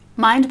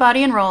Mind,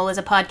 Body, and Roll is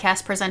a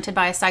podcast presented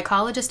by a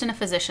psychologist and a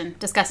physician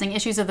discussing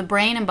issues of the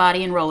brain and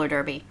body in roller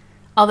derby.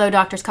 Although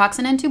Drs.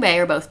 Coxon and Toubé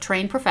are both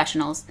trained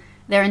professionals,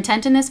 their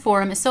intent in this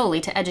forum is solely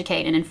to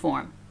educate and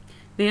inform.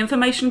 The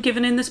information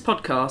given in this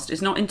podcast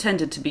is not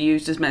intended to be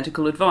used as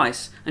medical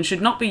advice and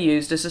should not be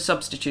used as a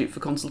substitute for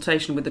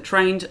consultation with a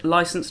trained,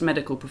 licensed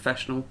medical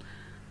professional.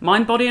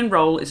 Mind, Body, and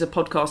Roll is a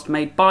podcast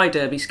made by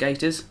derby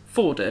skaters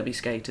for derby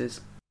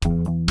skaters.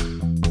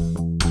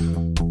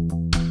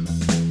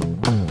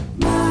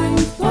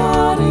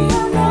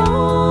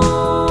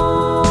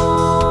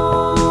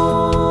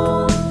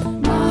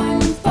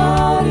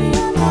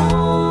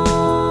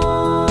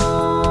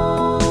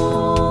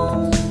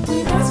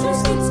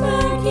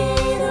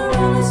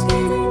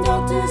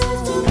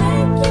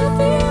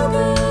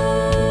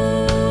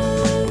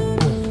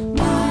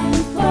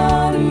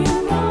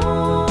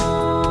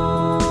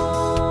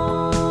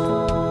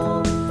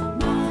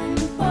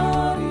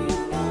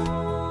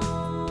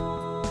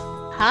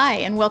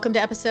 Welcome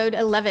to episode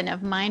 11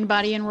 of Mind,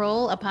 Body, and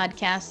Roll, a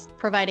podcast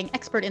providing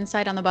expert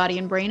insight on the body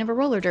and brain of a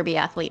roller derby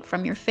athlete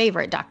from your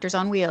favorite doctors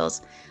on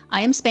wheels.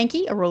 I am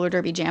Spanky, a roller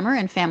derby jammer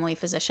and family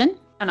physician.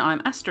 And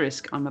I'm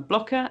Asterisk. I'm a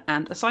blocker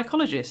and a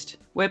psychologist.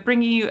 We're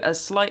bringing you a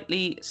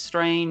slightly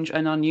strange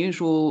and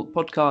unusual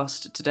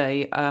podcast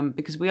today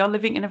because we are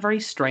living in a very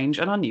strange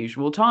and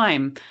unusual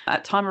time.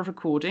 At time of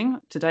recording,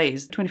 today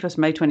is 21st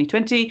May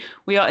 2020,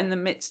 we are in the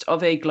midst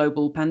of a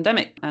global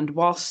pandemic. And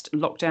whilst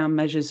lockdown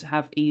measures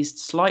have eased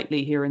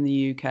slightly here in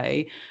the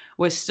UK,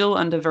 we're still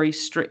under very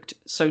strict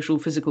social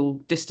physical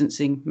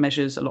distancing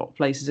measures. A lot of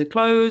places are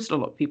closed. A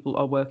lot of people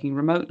are working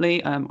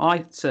remotely.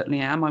 I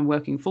certainly am. I'm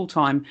working full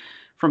time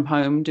from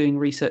home, doing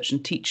research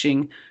and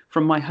teaching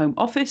from my home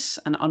office.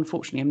 And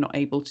unfortunately, I'm not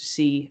able to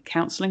see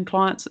counselling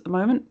clients at the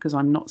moment because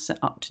I'm not set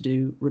up to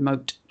do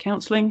remote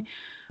counselling.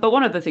 But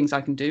one of the things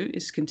I can do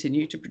is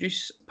continue to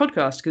produce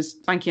podcasts because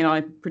Spanky and I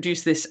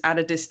produce this at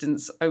a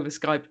distance over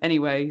Skype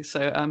anyway.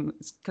 So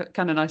it's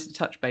kind of nice to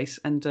touch base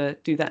and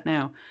do that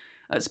now.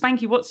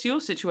 Spanky, what's your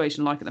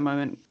situation like at the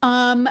moment?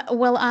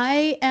 Well,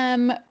 I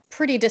am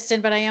pretty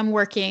distant, but I am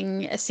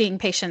seeing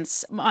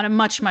patients on a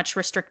much, much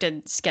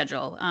restricted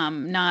schedule.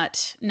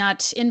 Not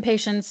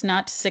inpatients,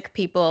 not sick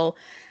people,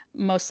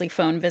 mostly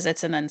phone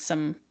visits, and then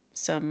some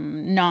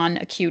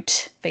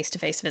non-acute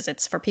face-to-face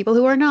visits for people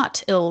who are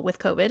not ill with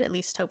COVID. At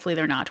least, hopefully,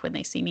 they're not when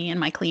they see me in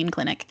my clean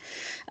clinic.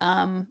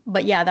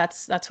 But yeah,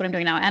 that's what I'm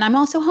doing now, and I'm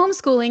also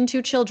homeschooling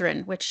 2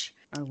 children, which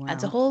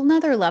adds a whole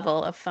nother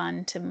level of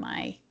fun to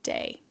my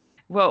day.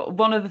 Well,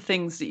 one of the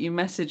things that you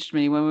messaged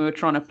me when we were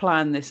trying to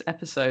plan this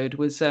episode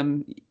was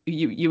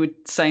you were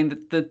saying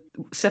that the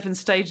 7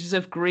 stages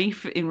of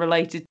grief in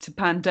related to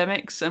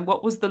pandemics. And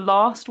what was the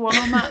last one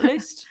on that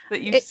list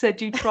that you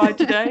said you tried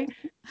today?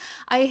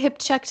 I hip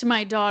checked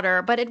my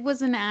daughter, but it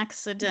was an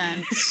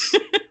accident.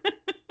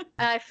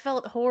 I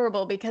felt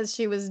horrible because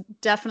she was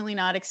definitely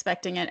not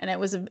expecting it, and it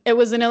was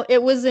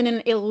in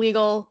an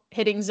illegal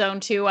hitting zone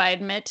too. I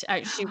admit,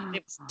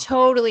 it was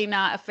totally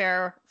not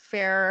a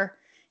fair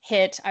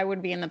hit. I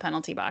would be in the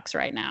penalty box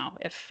right now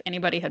if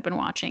anybody had been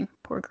watching.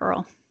 Poor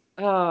girl.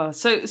 Oh,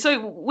 so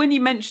when you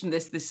mentioned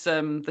this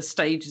the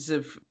stages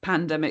of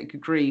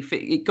pandemic grief,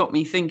 it got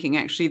me thinking.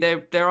 Actually,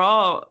 there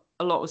are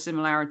a lot of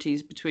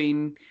similarities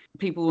between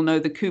people who know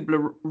the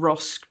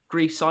Kubler-Ross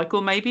grief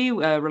cycle, maybe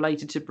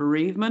related to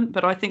bereavement,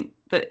 but I think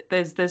that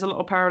there's a lot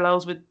of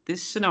parallels with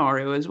this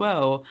scenario as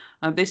well.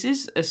 This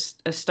is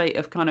a state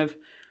of kind of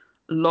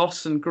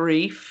loss and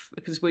grief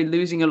because we're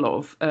losing a lot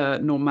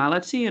of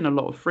normality and a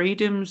lot of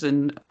freedoms,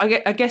 and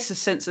I guess a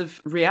sense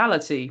of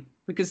reality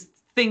because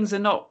things are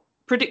not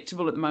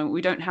predictable at the moment.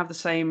 We don't have the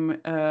same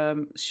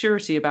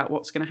surety about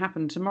what's going to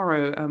happen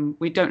tomorrow.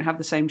 We don't have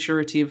the same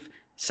surety of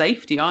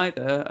safety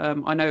either.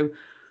 I know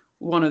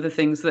one of the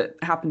things that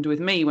happened with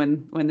me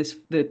when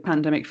the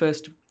pandemic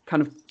first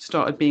kind of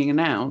started being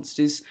announced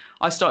is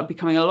I started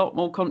becoming a lot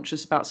more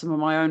conscious about some of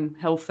my own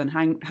health and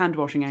hand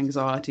washing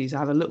anxieties. I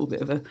have a little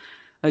bit of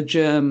a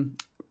germ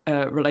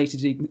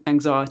related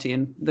anxiety,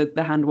 and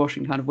the hand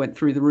washing kind of went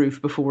through the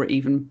roof before it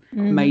even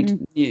made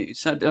news.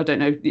 So I don't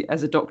know,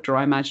 as a doctor,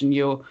 I imagine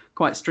you're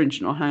quite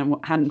stringent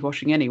on hand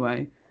washing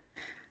anyway.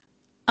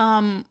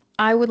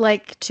 I would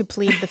like to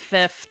plead the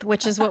fifth,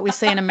 which is what we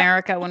say in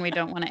America when we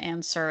don't want to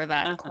answer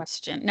that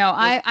question. No,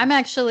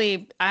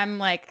 I'm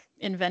like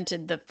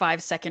invented the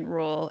 5-second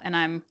rule,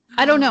 and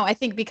I don't know. I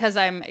think because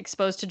I'm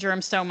exposed to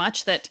germs so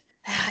much that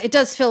it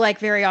does feel like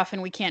very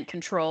often we can't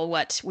control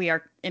what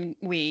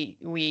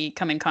we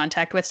come in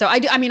contact with. So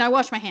I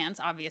wash my hands,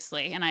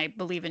 obviously, and I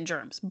believe in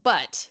germs,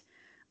 but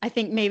I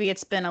think maybe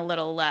it's been a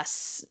little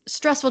less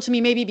stressful to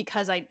me, maybe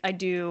because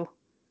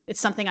it's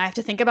something I have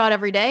to think about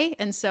every day.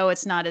 And so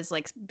it's not as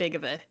like big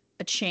of a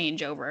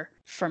changeover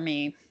for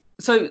me.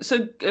 So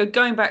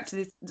going back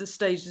to the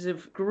stages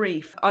of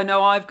grief, I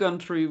know I've gone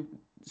through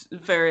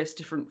various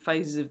different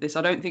phases of this.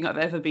 I don't think I've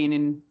ever been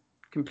in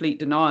complete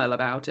denial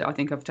about it. I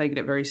think I've taken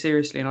it very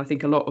seriously, and I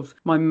think a lot of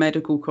my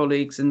medical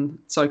colleagues and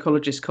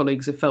psychologist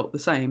colleagues have felt the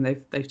same.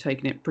 They've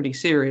taken it pretty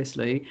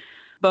seriously.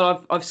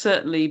 But I've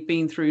certainly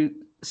been through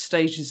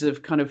stages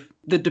of kind of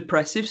the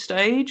depressive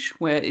stage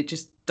where it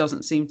just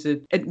doesn't seem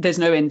to, there's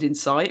no end in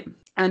sight.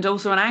 And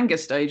also an anger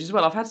stage as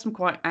well. I've had some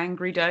quite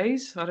angry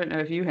days. I don't know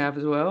if you have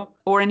as well,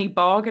 or any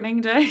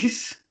bargaining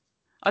days.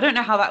 I don't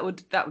know how that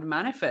would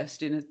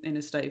manifest in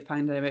a state of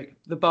pandemic.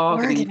 The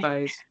bargaining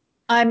phase.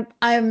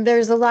 I'm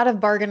there's a lot of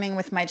bargaining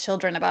with my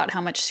children about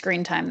how much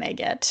screen time they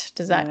get.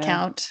 Does that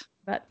count?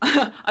 But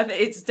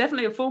it's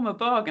definitely a form of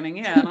bargaining,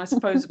 yeah. And I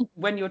suppose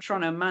when you're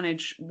trying to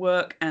manage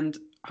work and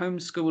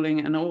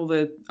homeschooling and all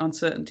the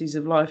uncertainties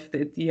of life,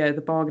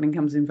 the bargaining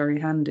comes in very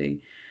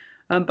handy.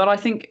 But I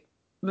think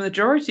the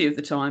majority of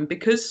the time,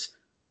 because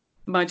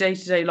my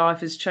day-to-day life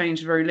has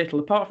changed very little,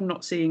 apart from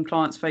not seeing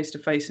clients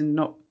face-to-face and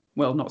not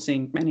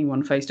seeing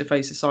anyone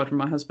face-to-face aside from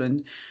my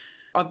husband,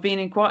 I've been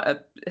in quite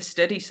a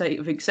steady state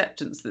of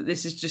acceptance that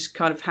this is just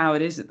kind of how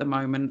it is at the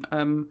moment.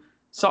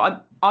 So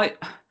I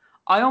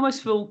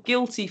almost feel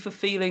guilty for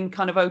feeling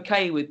kind of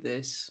okay with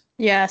this.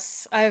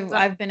 Yes,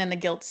 I've been in the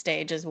guilt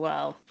stage as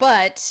well.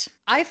 But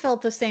I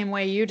felt the same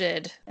way you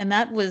did. And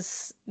that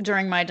was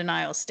during my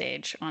denial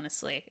stage,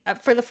 honestly.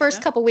 For the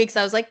first couple weeks,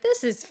 I was like,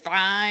 this is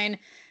fine.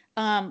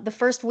 The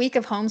first week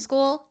of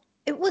homeschool,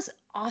 it was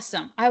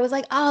awesome. I was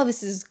like, oh,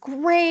 this is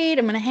great.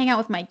 I'm going to hang out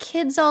with my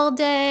kids all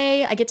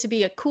day. I get to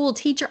be a cool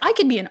teacher. I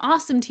could be an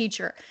awesome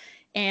teacher.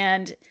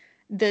 And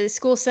the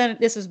school sent,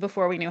 this was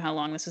before we knew how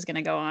long this was going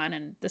to go on,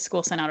 and the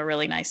school sent out a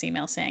really nice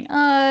email saying,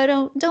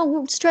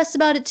 don't stress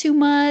about it too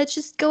much.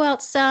 Just go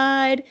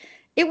outside.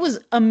 It was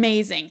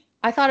amazing.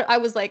 I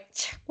was like,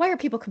 why are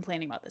people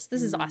complaining about this?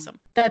 This is awesome.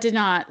 That did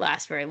not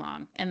last very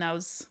long. And that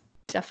was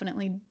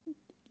definitely,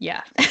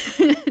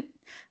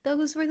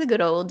 those were the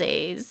good old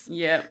days.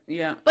 Yeah.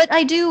 But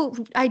I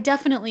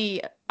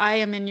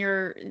am in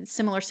your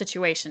similar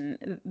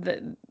situation.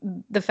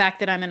 The fact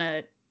that I'm in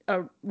a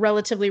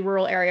relatively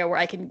rural area where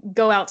I can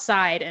go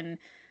outside and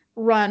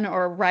run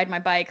or ride my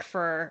bike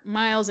for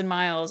miles and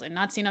miles and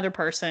not see another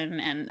person,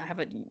 and I have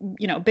a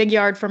big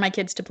yard for my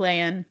kids to play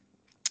in.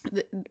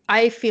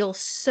 I feel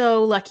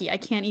so lucky. I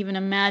can't even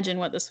imagine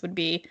what this would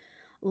be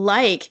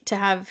like to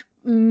have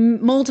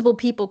multiple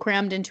people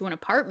crammed into an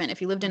apartment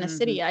if you lived in a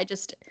city.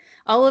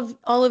 All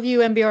of you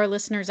MBR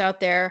listeners out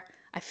there,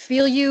 I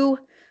feel you.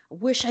 I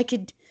wish I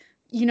could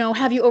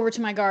have you over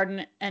to my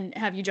garden and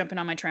have you jumping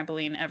on my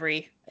trampoline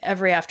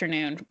every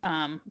afternoon.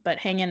 But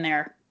hang in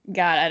there.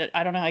 God,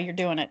 I don't know how you're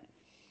doing it.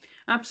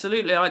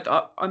 Absolutely.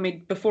 I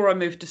mean, before I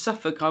moved to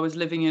Suffolk, I was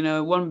living in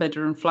a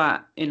 1-bedroom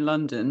flat in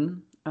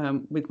London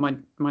with my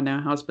now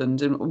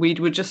husband. And we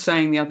were just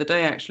saying the other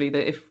day, actually,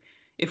 that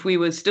if we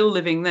were still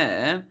living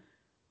there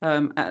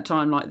at a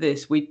time like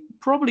this, we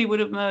probably would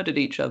have murdered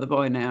each other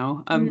by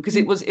now, because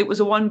it was a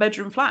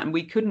 1-bedroom flat and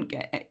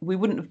we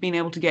wouldn't have been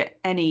able to get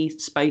any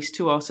space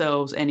to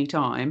ourselves any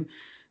time,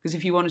 because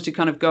if you wanted to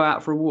kind of go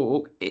out for a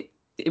walk,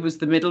 it was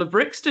the middle of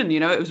Brixton,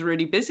 it was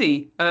really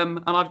busy. And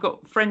I've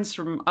got friends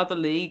from other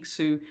leagues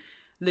who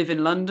live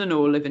in London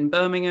or live in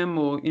Birmingham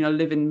or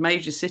live in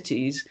major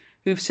cities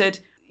who've said,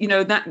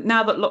 that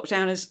now that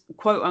lockdown is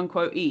quote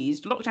unquote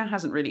eased, lockdown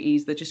hasn't really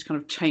eased. They're just kind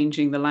of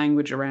changing the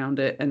language around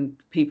it, and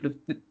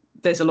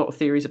there's a lot of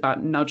theories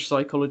about nudge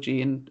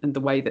psychology and the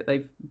way that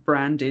they've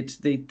branded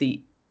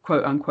the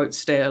quote unquote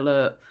stay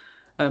alert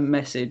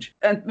message.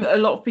 And a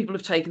lot of people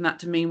have taken that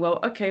to mean,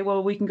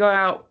 we can go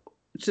out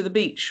to the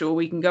beach or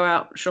we can go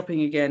out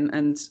shopping again.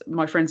 And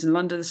my friends in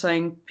London are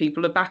saying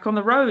people are back on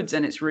the roads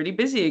and it's really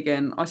busy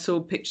again. I saw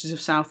pictures of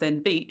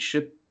Southend Beach,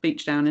 a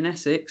beach down in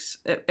Essex.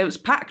 It was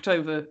packed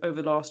over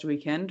last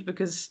weekend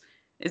because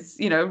it's,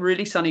 a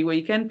really sunny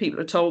weekend. People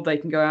are told they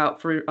can go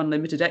out for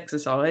unlimited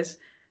exercise.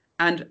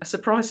 And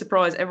surprise,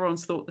 surprise,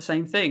 everyone's thought the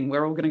same thing.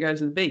 We're all going to go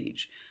to the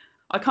beach.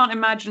 I can't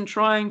imagine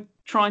trying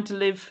to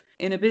live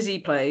in a busy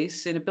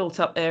place, in a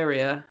built-up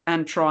area,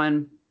 and try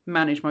and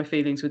manage my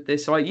feelings with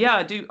this. So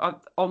I do.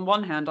 On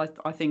one hand,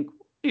 I think,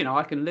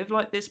 I can live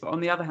like this. But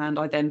on the other hand,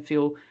 I then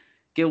feel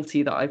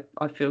guilty that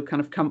I feel kind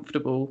of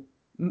comfortable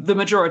the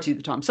majority of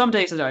the time. Some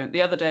days I don't.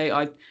 The other day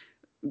I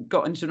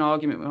got into an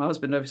argument with my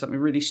husband over something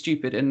really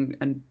stupid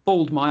and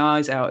bawled my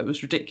eyes out. It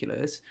was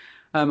ridiculous.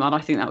 And I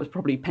think that was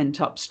probably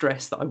pent-up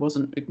stress that I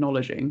wasn't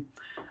acknowledging.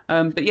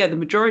 But yeah, the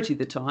majority of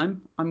the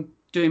time, I'm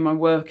doing my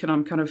work and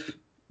I'm kind of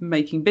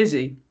making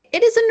busy.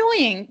 It is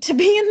annoying to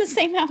be in the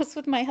same house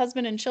with my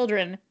husband and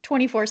children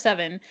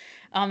 24/7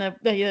 on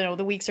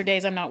the weeks or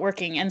days I'm not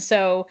working. And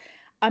so,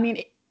 I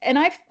mean, and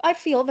I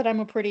feel that I'm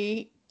a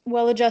pretty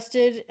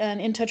well-adjusted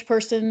and in-touch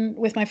person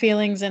with my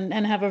feelings and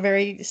have a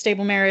very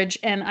stable marriage.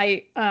 And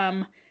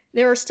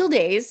there are still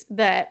days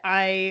that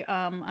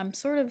I'm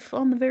sort of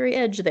on the very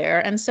edge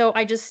there. And so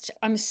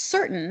I'm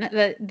certain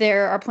that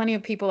there are plenty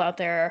of people out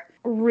there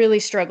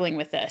really struggling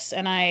with this.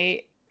 And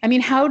I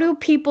mean, how do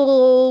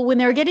people, when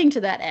they're getting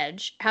to that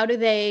edge, how do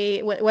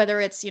they, whether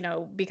it's,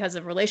 because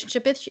of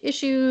relationship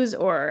issues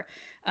or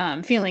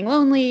feeling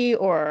lonely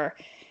or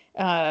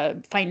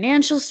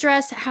financial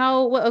stress.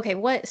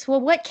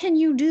 What can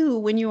you do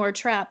when you are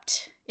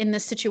trapped in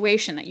this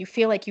situation that you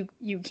feel like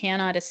you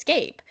cannot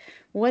escape?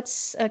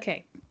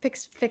 Okay,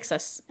 fix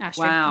us,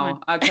 Astrid. Wow.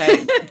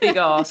 Okay. Big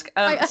ask.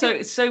 I,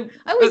 So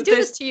I always do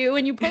this to you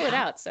when you pull it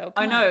out. So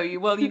I come know.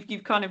 on. Well,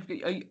 you've kind of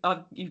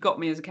you've got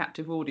me as a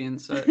captive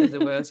audience, as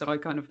it were. So I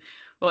kind of,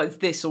 well, it's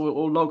this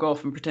or log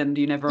off and pretend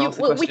you never asked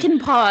the question. We can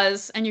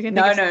pause and you can.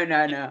 No.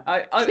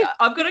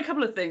 I've got a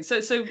couple of things. So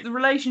the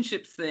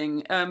relationships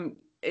thing.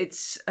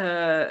 It's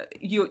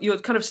you're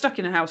kind of stuck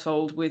in a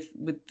household with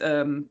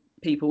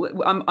people.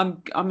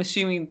 I'm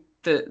assuming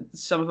that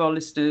some of our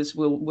listeners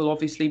will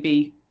obviously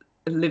be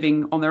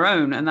living on their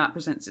own, and that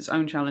presents its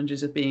own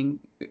challenges of being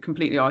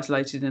completely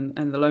isolated and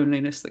the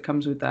loneliness that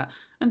comes with that.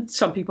 And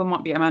some people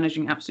might be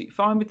managing absolutely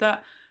fine with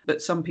that,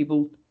 but some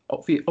people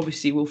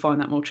obviously will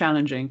find that more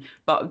challenging.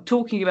 But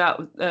talking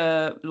about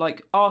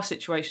like our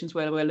situations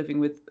where we're living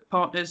with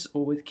partners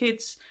or with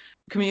kids,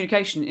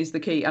 communication is the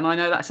key. And I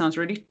know that sounds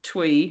really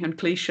twee and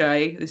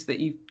cliche, is that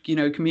you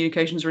know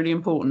communication is really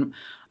important,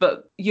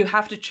 but you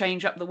have to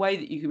change up the way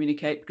that you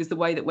communicate, because the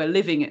way that we're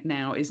living it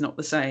now is not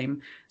the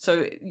same.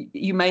 So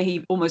you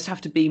may almost have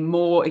to be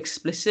more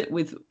explicit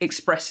with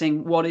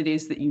expressing what it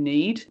is that you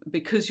need,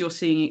 because you're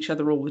seeing each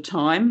other all the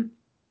time.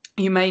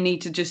 You may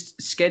need to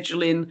just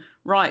schedule in,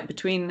 right,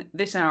 between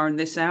this hour and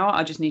this hour,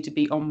 I just need to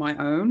be on my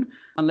own,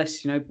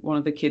 unless, you know, one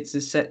of the kids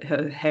has set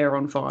her hair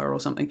on fire or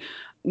something.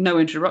 No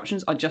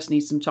interruptions. I just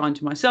need some time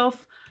to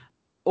myself.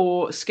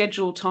 Or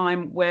schedule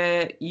time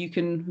where you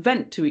can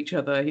vent to each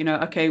other. You know,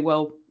 okay,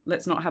 well,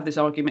 let's not have this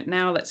argument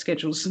now. Let's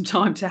schedule some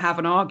time to have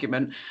an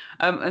argument.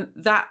 And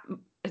that,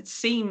 it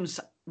seems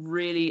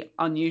really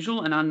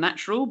unusual and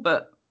unnatural,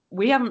 but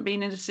we haven't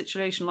been in a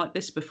situation like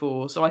this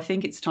before. So I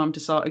think it's time to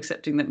start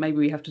accepting that maybe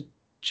we have to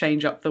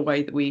change up the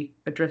way that we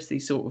address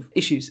these sort of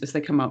issues as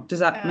they come up. Does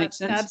that make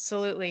sense?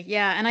 Absolutely.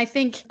 Yeah. And I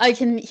think I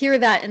can hear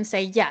that and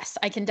say, yes,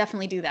 I can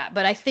definitely do that.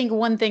 But I think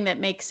one thing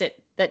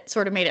that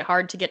sort of made it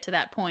hard to get to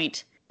that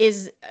point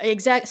is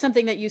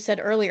something that you said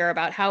earlier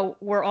about how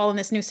we're all in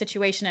this new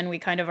situation and we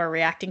kind of are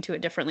reacting to it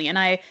differently. And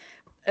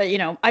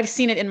I've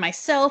seen it in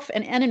myself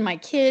and in my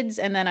kids,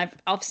 and then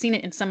I've seen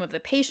it in some of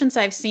the patients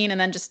I've seen, and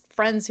then just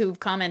friends who've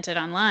commented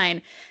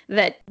online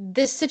that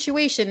this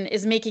situation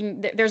is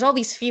there's all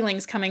these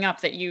feelings coming up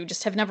that you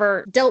just have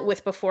never dealt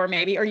with before,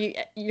 maybe, or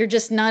you're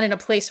just not in a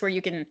place where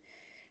you can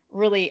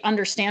really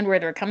understand where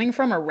they're coming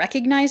from or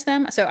recognize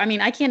them. So, I mean,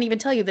 I can't even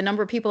tell you the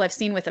number of people I've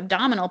seen with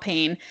abdominal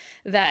pain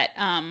that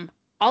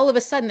all of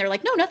a sudden they're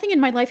like, no, nothing in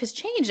my life has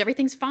changed.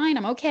 Everything's fine.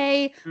 I'm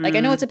okay. Like, I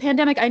know it's a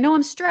pandemic. I know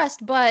I'm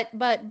stressed, but,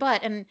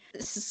 and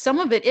some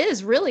of it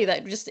is really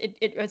that just,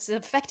 it's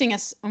affecting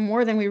us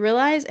more than we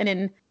realize, and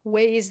in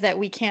ways that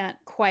we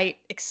can't quite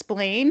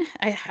explain.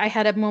 I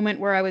had a moment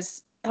where I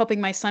was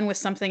helping my son with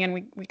something, and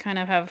we kind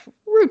of have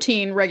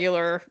routine,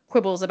 regular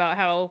quibbles about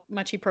how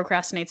much he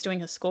procrastinates doing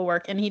his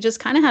schoolwork. And he just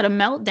kind of had a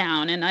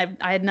meltdown. And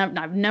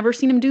I've never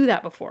seen him do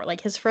that before.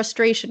 Like, his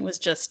frustration was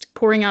just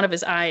pouring out of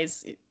his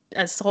eyes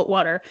as salt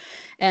water.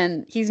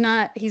 And he's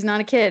not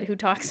a kid who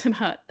talks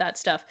about that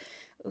stuff.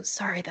 Oh,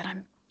 sorry that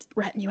I'm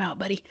ratting you out,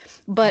 buddy.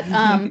 But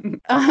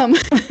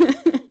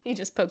he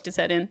just poked his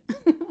head in.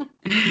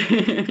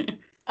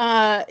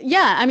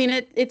 Yeah, I mean,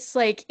 it's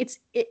like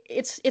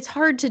it's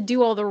hard to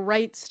do all the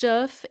right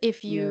stuff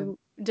if you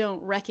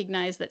don't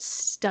recognize that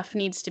stuff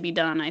needs to be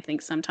done, I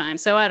think,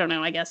 sometimes. So I don't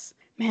know, I guess,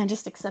 man,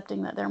 just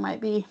accepting that there might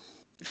be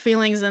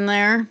feelings in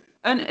there.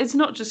 And it's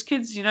not just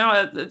kids, you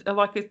know,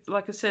 like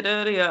I said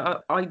earlier,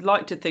 I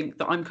like to think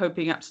that I'm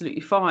coping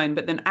absolutely fine.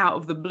 But then out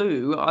of the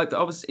blue, I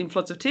was in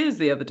floods of tears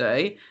the other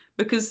day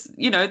because,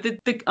 you know,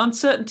 the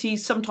uncertainty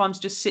sometimes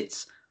just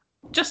sits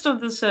just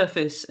under the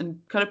surface and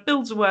kind of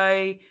builds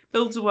away,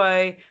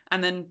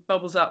 and then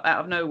bubbles up out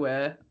of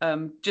nowhere,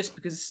 just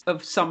because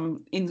of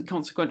some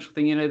inconsequential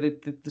thing, you know,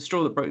 the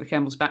straw that broke the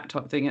camel's back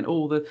type thing, and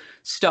all the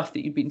stuff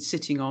that you've been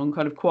sitting on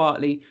kind of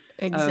quietly.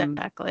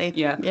 Exactly.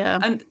 Yeah.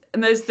 And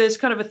there's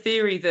kind of a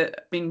theory that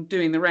I've been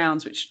doing the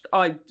rounds, which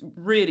I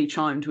really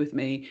chimed with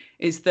me,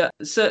 is that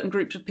certain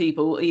groups of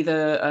people,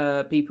 either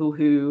a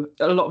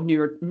lot of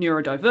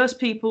neurodiverse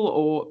people,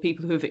 or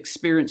people who have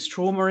experienced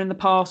trauma in the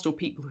past, or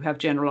people who have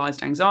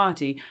generalized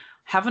anxiety,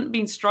 haven't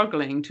been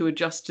struggling to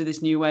adjust to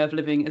this new way of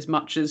living as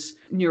much as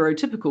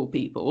neurotypical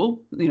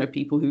people, you know,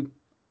 people who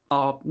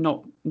are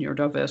not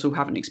neurodiverse or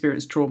haven't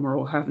experienced trauma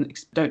or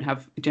don't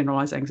have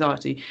generalized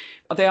anxiety.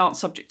 They aren't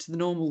subject to the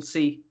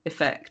normalcy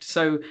effect.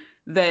 So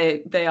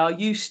they are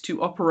used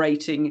to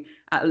operating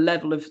at a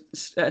level of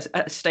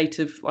a state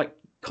of like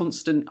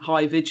constant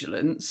high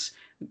vigilance,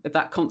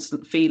 that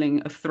constant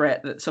feeling of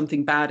threat that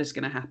something bad is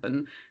going to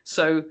happen.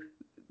 So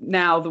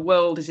now the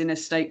world is in a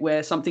state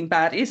where something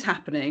bad is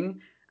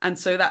happening. And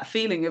so that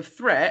feeling of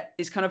threat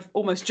is kind of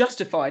almost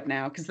justified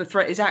now because the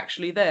threat is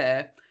actually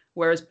there.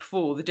 Whereas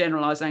before, the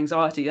generalized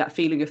anxiety, that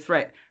feeling of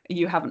threat,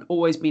 you haven't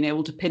always been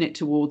able to pin it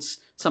towards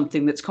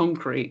something that's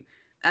concrete.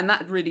 And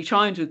that really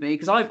chimed with me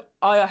because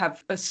I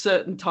have a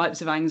certain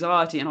types of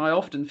anxiety, and I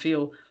often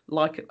feel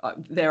like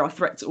there are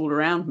threats all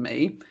around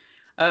me,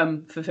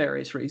 for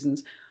various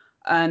reasons.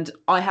 And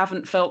I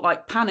haven't felt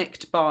like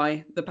panicked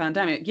by the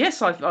pandemic.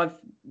 Yes, I've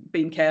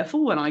been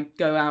careful when I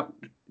go out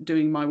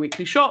doing my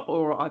weekly shop,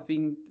 or I've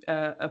been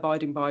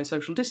abiding by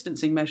social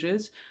distancing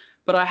measures,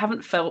 but I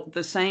haven't felt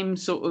the same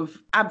sort of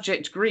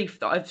abject grief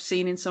that I've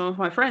seen in some of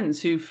my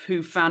friends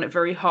who've found it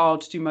very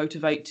hard to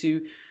motivate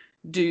to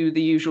do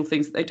the usual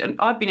things that they do. And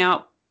I've been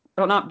out.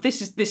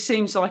 This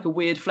seems like a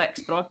weird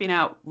flex, but I've been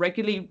out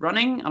regularly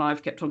running, and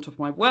I've kept on top of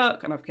my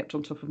work, and I've kept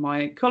on top of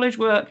my college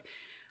work,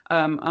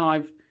 and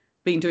I've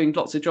been doing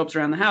lots of jobs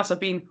around the house. I've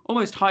been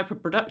almost hyper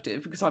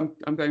productive because I'm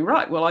going,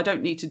 right, well, I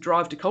don't need to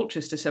drive to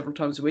Colchester several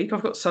times a week.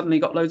 I've suddenly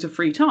got loads of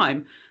free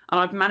time, and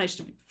I've managed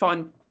to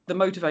find the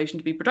motivation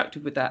to be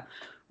productive with that.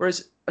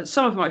 Whereas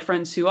some of my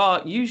friends who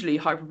are usually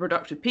hyper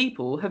productive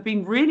people have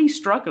been really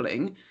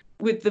struggling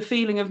with the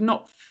feeling of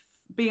not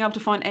being able to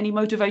find any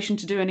motivation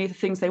to do any of the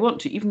things they want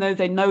to, even though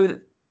they know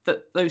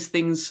that those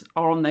things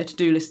are on their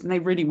to-do list and they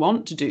really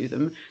want to do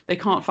them. They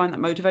can't find that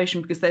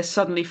motivation because they're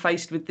suddenly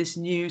faced with this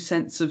new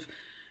sense of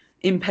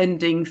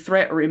impending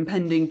threat or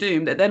impending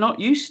doom that they're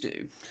not used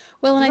to.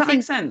 Well, and Does I that think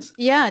make sense?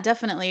 Yeah,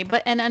 definitely.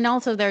 But and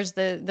also there's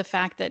the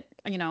fact that,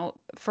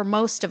 for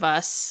most of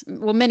us,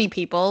 well, many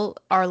people,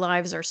 our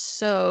lives are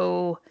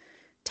so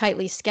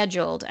tightly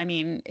scheduled. I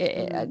mean,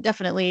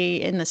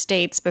 definitely in the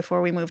States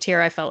before we moved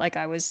here, I felt like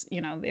I was,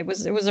 it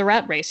was a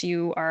rat race.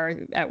 You are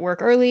at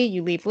work early,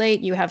 you leave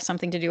late, you have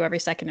something to do every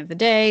second of the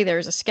day.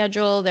 There's a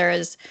schedule. There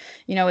is,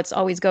 it's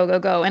always go, go,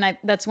 go. And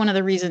that's one of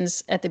the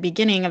reasons at the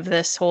beginning of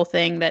this whole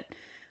thing that,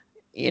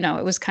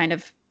 it was kind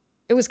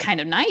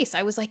of nice.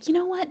 I was like, you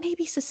know what?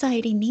 Maybe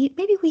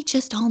maybe we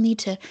just all need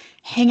to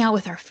hang out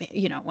with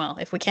well,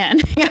 if we can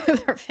hang out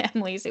with our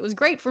families. It was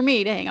great for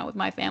me to hang out with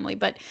my family,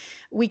 but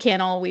we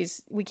can't all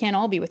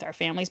be with our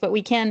families, but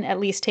we can at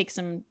least take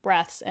some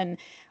breaths. And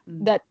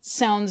that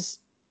sounds,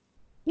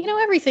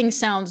 everything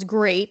sounds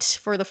great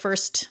for the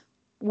first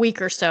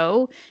week or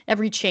so.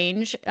 Every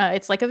change,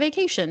 it's like a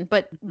vacation,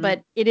 but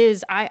it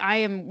is, I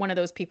am one of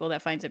those people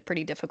that finds it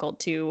pretty difficult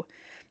to,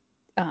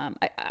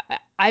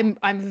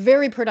 I'm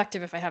very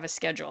productive if I have a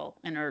schedule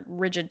and a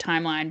rigid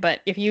timeline, but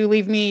if you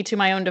leave me to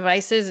my own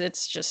devices,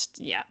 it's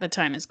just, the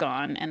time is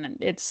gone, and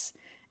it's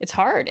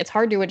hard. It's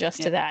hard to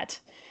adjust to that.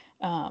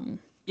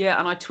 Yeah,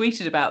 and I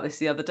tweeted about this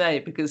the other day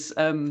because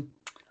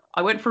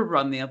I went for a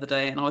run the other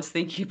day, and I was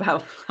thinking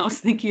about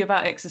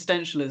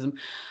existentialism,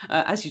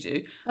 as you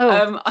do.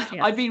 Yes.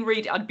 I'd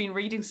been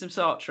reading some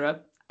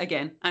Sartre.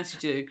 Again, as you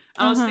do.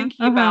 And I was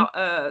thinking about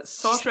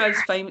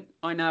Sartre's famous...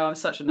 I know, I'm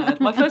such a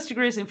nerd. My first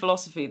degree is in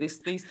philosophy.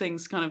 These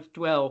things kind of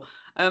dwell.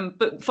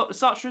 But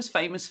Sartre is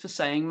famous for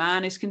saying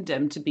man is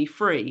condemned to be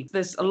free.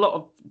 There's a lot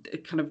of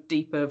kind of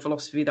deeper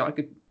philosophy that I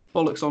could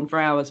bollocks on for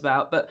hours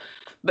about. But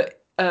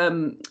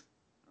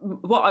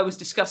what I was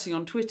discussing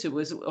on Twitter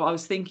was I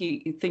was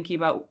thinking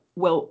about,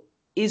 well,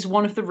 is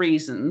one of the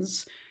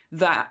reasons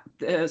that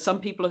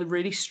some people are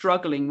really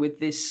struggling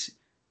with this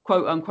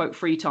quote unquote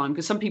free time,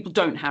 because some people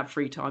don't have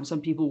free time.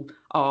 Some people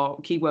are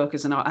key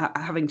workers and are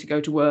having to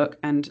go to work,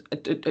 and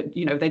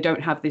they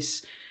don't have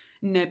this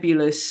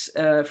nebulous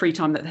free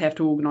time that they have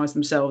to organize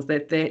themselves.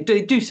 They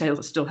do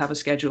still have a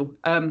schedule,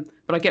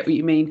 but I get what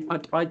you mean.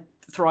 I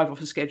thrive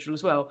off a schedule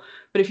as well.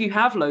 But if you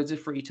have loads of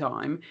free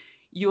time,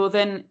 you're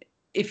then,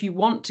 if you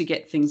want to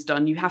get things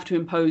done, you have to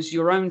impose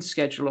your own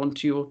schedule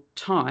onto your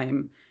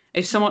time.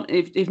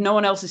 If no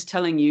one else is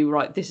telling you,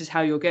 right, this is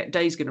how your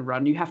day's going to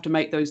run, you have to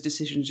make those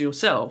decisions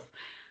yourself.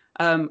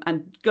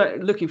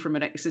 Looking from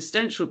an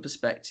existential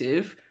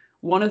perspective,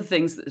 one of the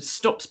things that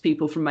stops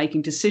people from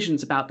making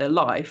decisions about their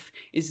life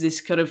is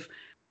this kind of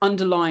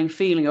underlying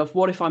feeling of,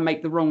 what if I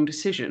make the wrong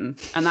decision?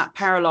 And that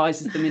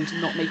paralyzes them into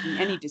not making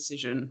any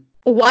decision.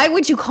 Why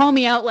would you call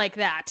me out like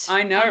that?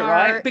 I know,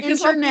 right?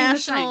 Because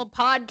international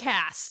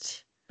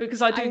podcast.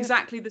 Because I do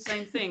exactly the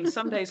same thing.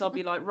 Some days I'll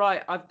be like,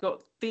 right, I've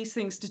got these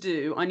things to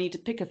do. I need to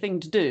pick a thing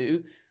to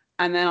do.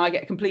 And then I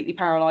get completely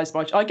paralyzed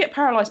by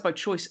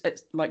choice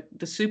at like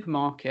the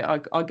supermarket.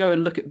 I go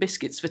and look at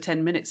biscuits for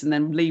 10 minutes and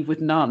then leave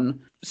with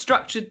none.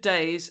 Structured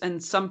days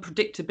and some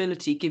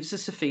predictability gives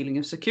us a feeling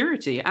of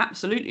security.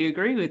 Absolutely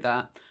agree with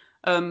that.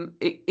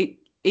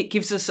 It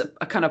gives us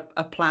a kind of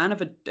a plan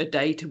of a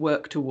day to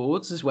work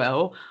towards as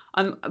well.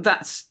 And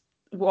that's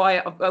why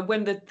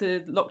when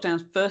the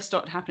lockdowns first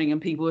started happening and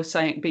people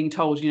were being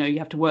told, you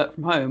have to work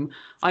from home,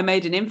 I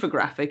made an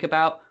infographic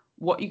about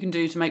what you can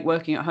do to make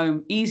working at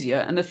home easier.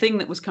 And the thing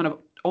that was kind of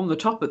on the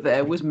top of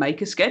there was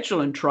make a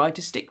schedule and try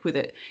to stick with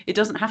it. It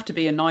doesn't have to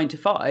be a 9 to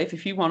 5.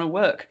 If you want to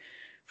work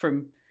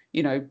from,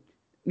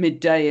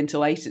 midday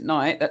until 8 at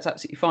night, that's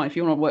absolutely fine. If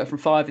you want to work from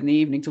 5 in the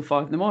evening till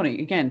 5 in the morning,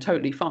 again,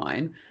 totally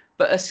fine.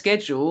 But a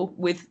schedule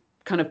with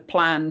kind of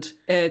planned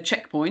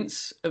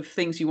checkpoints of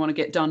things you want to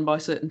get done by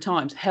certain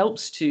times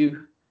helps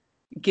to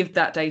give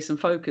that day some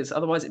focus.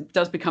 Otherwise, it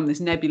does become this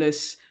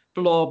nebulous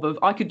blob of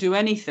I could do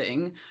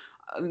anything,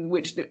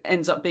 which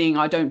ends up being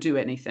I don't do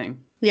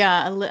anything.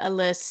 Yeah, a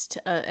list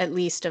at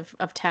least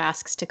of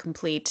tasks to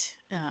complete.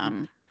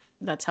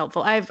 That's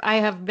helpful.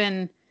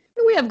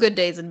 We have good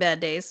days and bad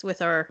days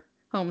with our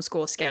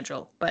homeschool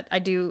schedule, but I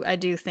do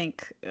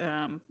think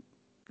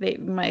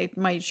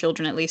my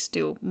children at least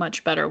do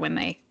much better when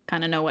they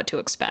kind of know what to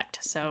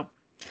expect. So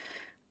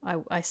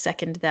I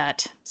second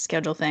that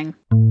schedule thing.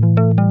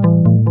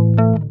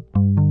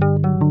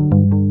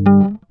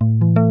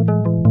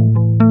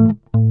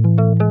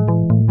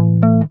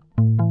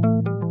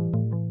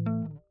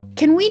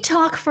 Can we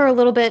talk for a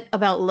little bit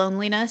about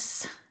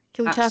loneliness?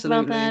 Can we Absolutely.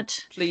 talk about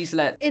that? Please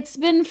let. It's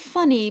been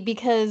funny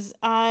because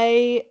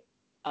I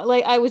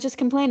was just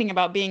complaining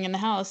about being in the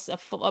house,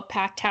 a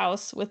packed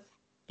house with,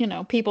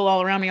 people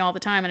all around me all the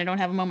time, and I don't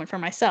have a moment for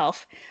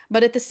myself.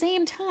 But at the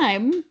same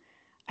time,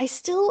 I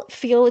still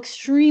feel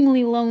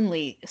extremely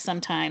lonely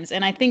sometimes.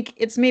 And I think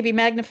it's maybe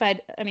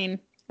magnified. I mean,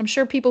 I'm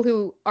sure people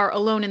who are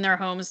alone in their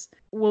homes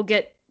will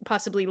get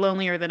possibly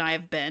lonelier than I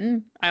have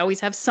been. I always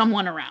have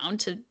someone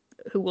around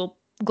who will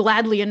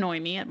gladly annoy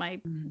me at my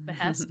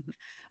behest.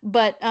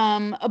 But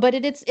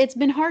it's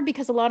been hard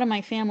because a lot of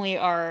my family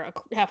are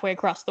halfway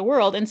across the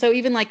world, and so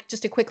even like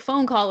just a quick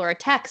phone call or a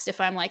text, if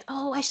I'm like,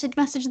 oh, I should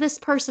message this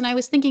person, I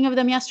was thinking of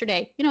them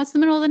yesterday, it's the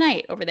middle of the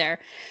night over there.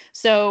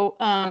 So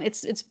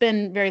it's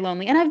been very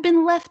lonely, and I've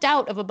been left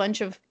out of a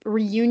bunch of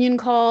reunion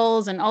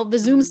calls and all the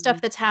Zoom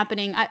stuff that's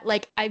happening.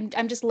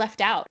 I'm just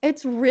left out.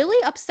 It's really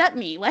upset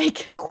me,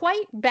 like,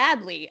 quite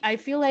badly. I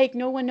feel like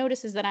no one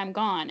notices that I'm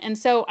gone, and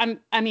so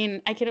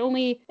I can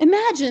only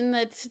imagine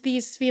that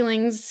these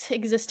feelings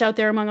exist out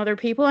there among other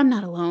people. I'm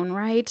not alone,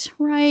 right?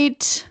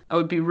 I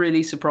would be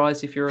really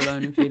surprised if you're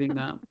alone in feeling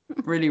that.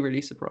 Really,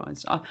 really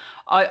surprised.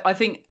 I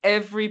think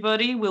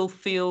everybody will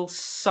feel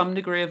some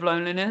degree of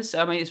loneliness.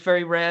 I mean, it's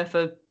very rare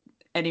for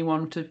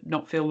anyone to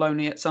not feel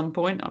lonely at some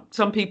point.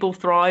 Some people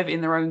thrive in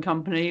their own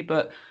company,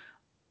 but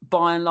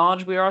by and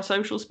large, we are a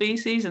social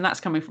species, and that's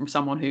coming from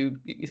someone who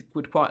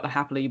would quite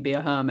happily be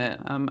a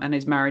hermit, and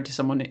is married to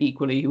someone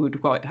equally who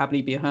would quite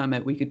happily be a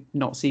hermit. We could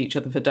not see each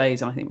other for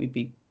days, and I think we'd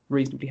be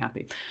reasonably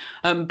happy.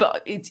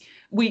 But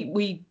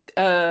we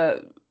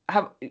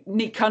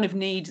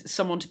need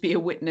someone to be a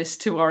witness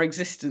to our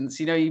existence.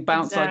 You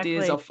bounce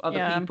ideas off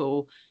other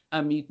people.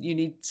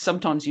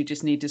 Sometimes you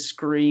just need to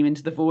scream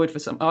into the void for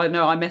some. I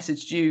know I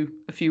messaged you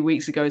a few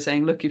weeks ago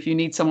saying, look, if you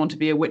need someone to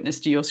be a witness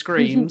to your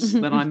screams,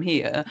 then I'm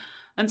here.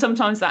 And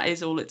sometimes that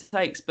is all it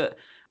takes. But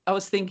I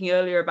was thinking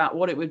earlier about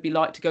what it would be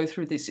like to go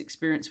through this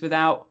experience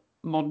without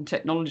modern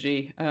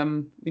technology,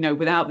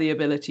 without the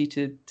ability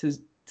to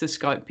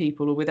Skype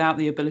people, or without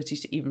the ability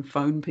to even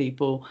phone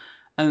people,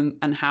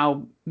 and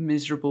how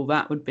miserable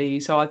that would be.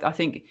 So I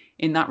think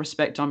in that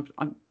respect, I'm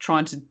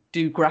trying to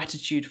do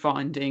gratitude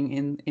finding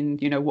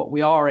in what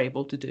we are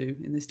able to do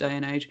in this day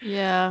and age.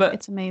 Yeah, but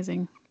it's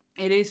amazing.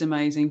 It is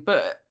amazing.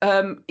 But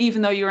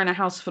even though you're in a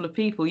house full of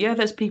people,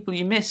 there's people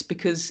you miss,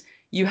 because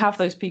you have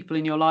those people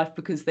in your life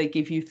because they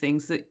give you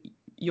things that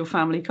your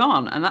family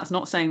can't. And that's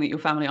not saying that your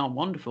family aren't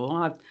wonderful.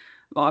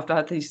 I've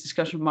had these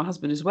discussions with my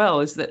husband as well,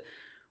 is that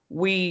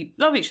we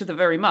love each other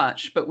very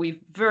much, but we're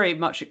very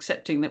much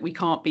accepting that we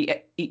can't be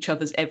each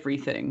other's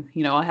everything.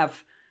 I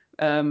have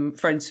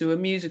friends who are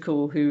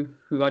musical, who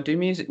I do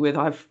music with.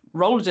 I have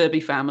roller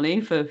derby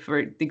family for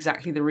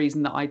exactly the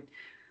reason that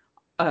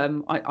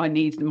I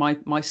need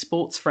my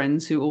sports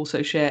friends who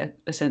also share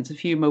a sense of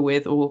humor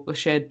with, or a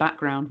shared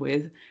background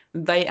with.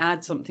 They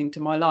add something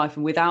to my life,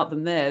 and without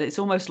them there, it's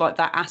almost like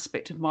that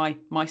aspect of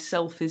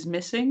myself is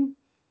missing.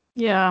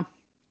 Yeah.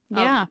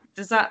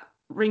 Does that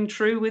ring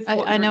true with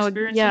what I know?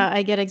 experiencing? Yeah,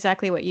 I get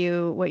exactly what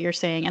you're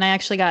saying, and I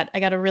actually got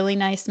a really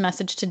nice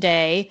message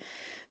today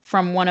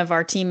from one of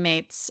our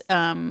teammates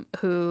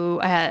who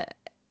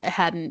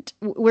hadn't.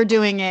 We're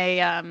doing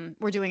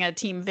a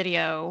team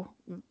video,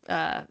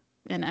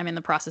 and I'm in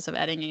the process of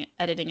editing it,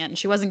 and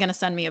she wasn't going to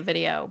send me a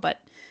video,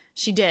 but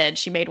she did.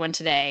 She made one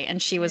today,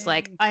 and she was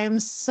like, "I am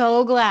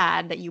so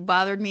glad that you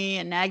bothered me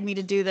and nagged me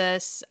to do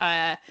this.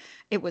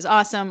 It was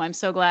awesome. I'm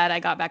so glad I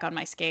got back on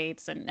my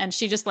skates." And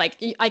she just, like,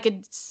 I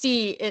could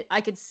see it.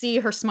 I could see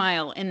her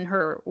smile in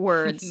her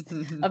words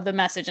of the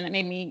message, and it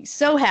made me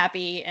so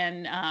happy.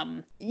 And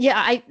I'm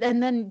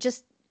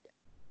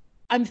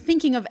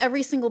thinking of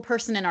every single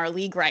person in our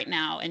league right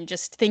now, and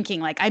just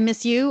thinking, like, I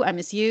miss you, I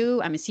miss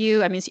you, I miss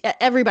you, I miss you.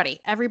 Everybody,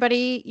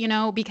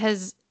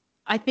 because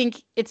I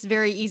think it's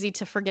very easy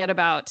to forget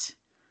about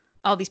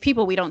all these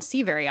people we don't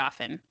see very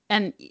often.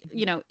 And,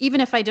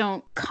 even if I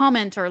don't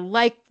comment or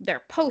like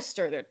their post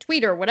or their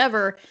tweet or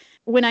whatever,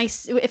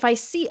 if I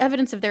see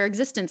evidence of their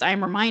existence, I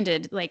am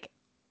reminded, like,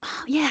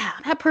 oh, yeah,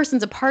 that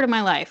person's a part of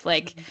my life.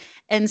 Like,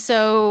 and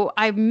so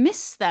I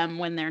miss them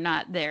when they're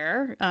not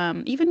there,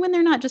 even when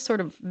they're not just sort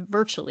of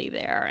virtually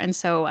there. And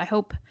so I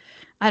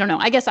don't know,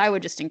 I guess I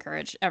would just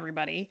encourage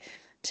everybody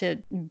to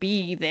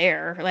be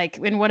there, like,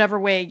 in whatever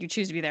way you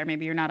choose to be there.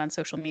 Maybe you're not on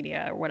social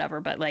media or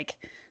whatever, but,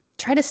 like,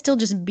 try to still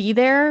just be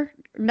there,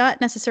 not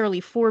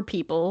necessarily for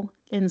people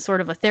in sort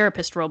of a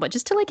therapist role, but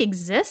just to, like,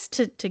 exist,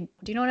 to do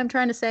you know what I'm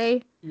trying to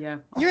say? Yeah.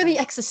 You're the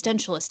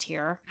existentialist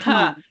here. Come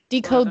on,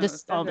 decode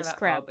all this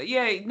crap. But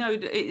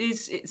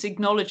it's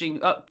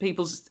acknowledging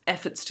people's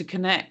efforts to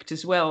connect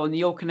as well, and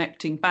you're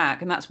connecting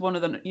back. And that's one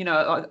of the,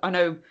 I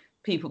know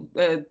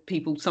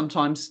people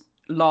sometimes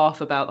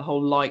laugh about the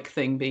whole like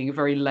thing being a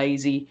very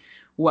lazy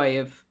way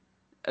of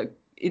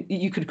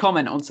you could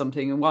comment on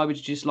something, and why would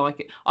you just like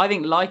it? I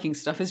think liking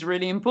stuff is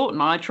really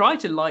important. I try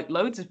to like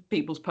loads of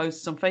people's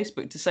posts on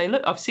Facebook to say,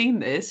 look, I've seen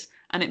this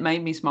and it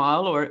made me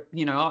smile, or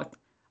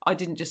I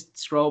didn't just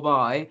scroll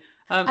by.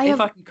 If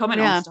I can comment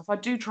on stuff, I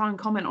do try and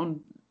comment on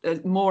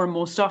more and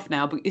more stuff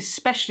now, but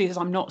especially as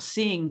I'm not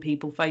seeing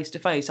people face to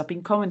face. I've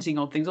been commenting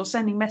on things or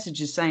sending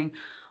messages saying,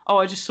 oh,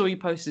 I just saw you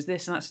posted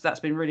this, and that's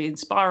been really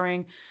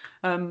inspiring.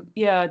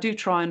 I do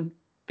try and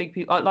big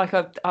people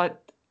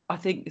I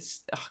think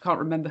I can't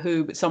remember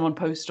who, but someone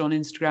posted on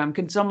Instagram,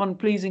 can someone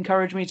please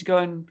encourage me to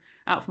go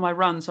out for my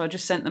run? So I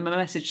just sent them a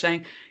message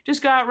saying,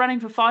 just go out running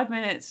for 5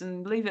 minutes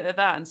and leave it at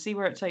that and see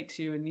where it takes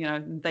you.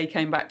 And they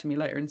came back to me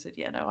later and said,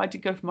 yeah, no, I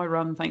did go for my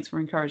run. Thanks for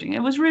encouraging.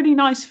 It was a really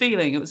nice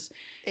feeling. It was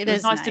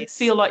nice to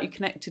feel like you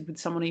connected with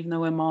someone, even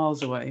though we're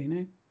miles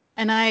away,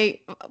 And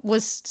I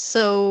was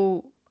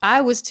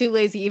too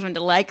lazy even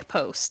to like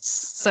posts.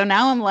 So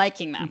now I'm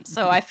liking them.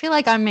 So I feel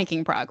like I'm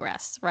making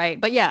progress, right?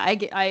 But yeah,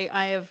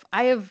 I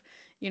have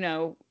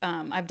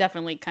I've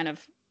definitely kind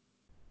of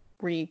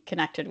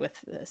reconnected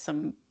with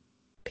some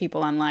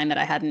people online that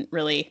I hadn't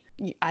really,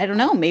 I don't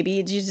know, maybe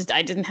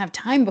I didn't have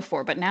time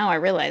before, but now I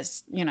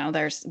realize,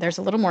 there's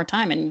a little more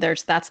time, and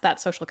that's that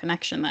social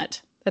connection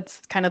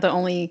that's kind of the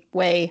only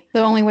way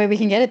we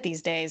can get it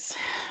these days.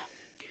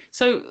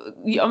 So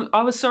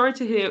I was sorry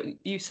to hear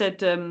you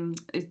said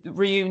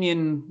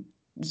reunion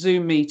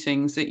Zoom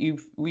meetings that you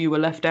were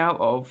left out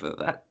of.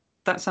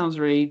 That sounds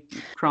really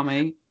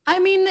crummy. I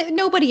mean,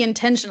 nobody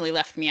intentionally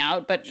left me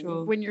out, but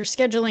Sure. When you're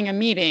scheduling a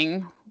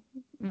meeting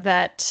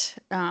that,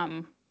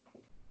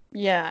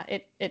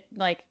 it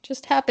like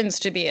just happens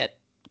to be at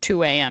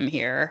 2 a.m.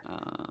 here.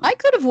 I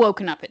could have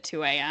woken up at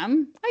 2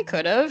 a.m. I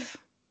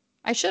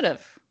should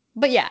have.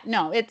 But yeah,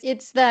 no,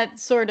 it's that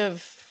sort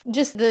of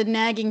just the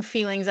nagging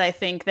feelings, I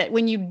think, that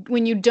when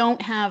you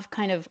don't have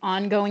kind of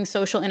ongoing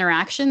social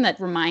interaction that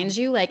reminds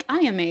you, like, I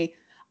am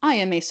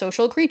a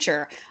social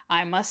creature.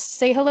 I must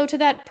say hello to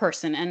that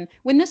person. And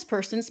when this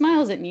person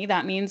smiles at me,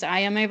 that means I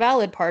am a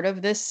valid part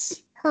of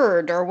this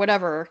herd or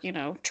whatever,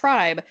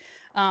 tribe.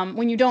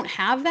 When you don't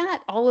have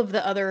that, all of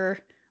the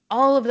other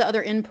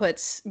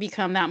inputs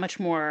become that much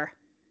more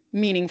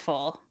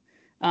meaningful.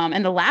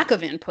 And the lack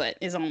of input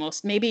is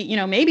almost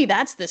maybe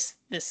that's this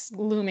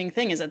looming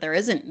thing, is that there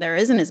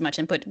isn't as much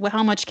input.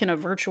 How much can a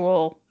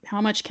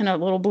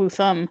little blue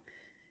thumb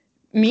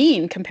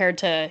mean compared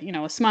to,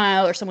 a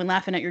smile or someone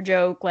laughing at your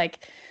joke?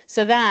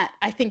 So that,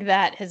 I think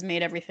that has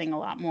made everything a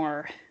lot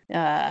more,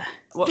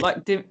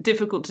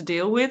 difficult to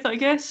deal with, I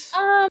guess.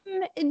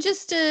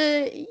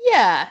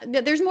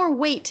 There's more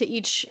weight to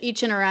each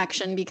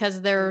interaction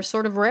because they're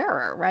sort of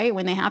rarer, right?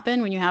 When they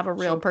happen, when you have a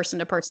real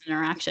person-to-person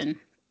interaction.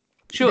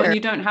 Sure, and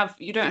you don't have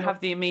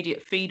the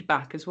immediate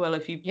feedback as well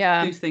if you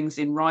do things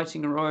in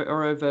writing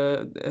or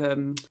over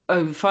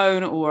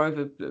phone or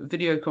over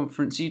video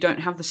conference. You don't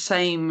have the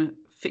same.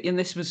 And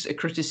this was a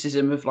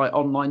criticism of like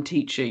online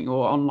teaching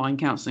or online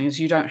counselling,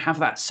 is you don't have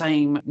that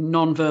same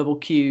non-verbal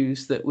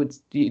cues that would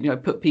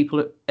put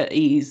people at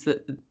ease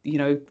that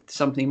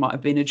something might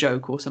have been a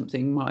joke or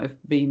something might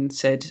have been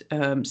said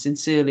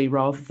sincerely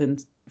rather than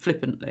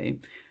flippantly.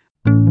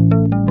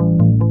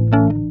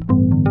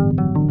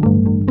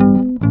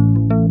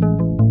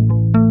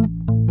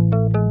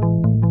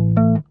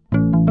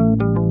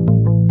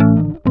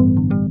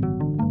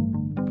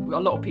 A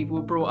lot of people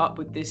were brought up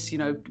with this,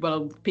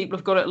 people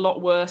have got it a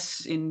lot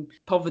worse in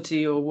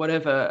poverty or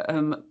whatever.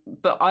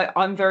 But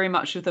I'm very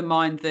much of the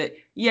mind that,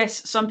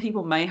 yes, some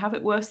people may have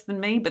it worse than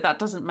me, but that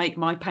doesn't make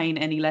my pain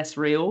any less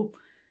real.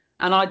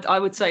 And I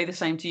would say the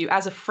same to you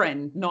as a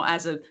friend, not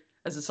as a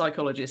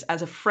psychologist.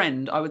 As a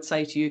friend, I would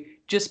say to you,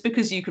 just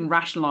because you can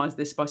rationalize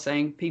this by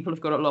saying people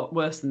have got it a lot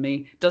worse than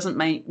me doesn't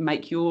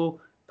make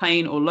your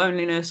pain or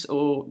loneliness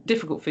or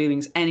difficult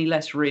feelings any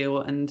less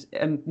real, and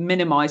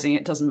minimizing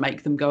it doesn't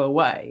make them go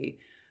away.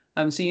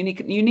 So you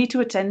need to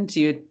attend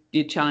to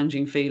your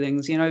challenging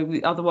feelings.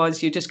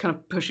 Otherwise you're just kind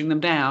of pushing them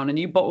down and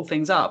you bottle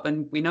things up,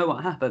 and we know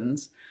what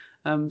happens.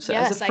 So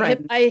yes, as a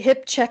friend, I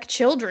hip check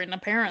children,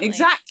 apparently.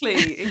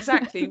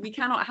 Exactly. We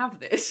cannot have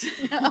this.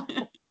 No.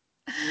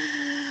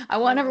 I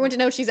want everyone to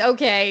know she's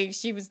okay.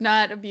 She was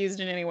not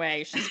abused in any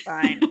way. She's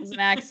fine. It was an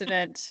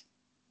accident.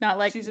 Not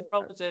like she's a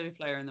roller derby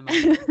player in the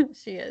moment.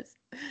 She is.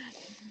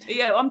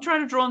 Yeah, I'm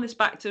trying to draw on this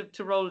back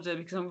to roller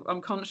derby because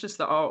I'm conscious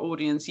that our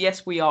audience,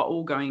 yes, we are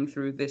all going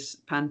through this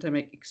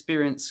pandemic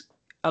experience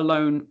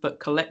alone, but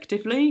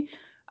collectively.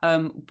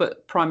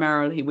 But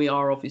primarily, we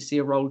are obviously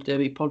a roller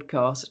derby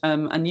podcast.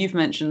 And you've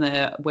mentioned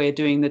there we're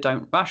doing the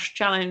Don't Rush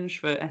challenge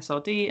for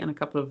SRD, and a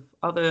couple of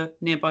other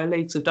nearby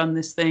leagues have done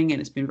this thing,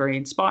 and it's been very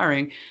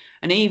inspiring.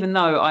 And even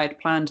though I had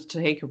planned to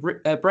take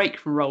a break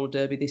from roller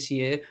derby this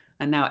year,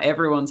 and now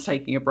everyone's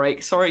taking a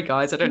break. Sorry,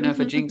 guys, I don't know if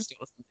I jinxed it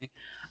or something.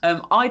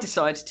 I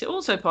decided to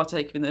also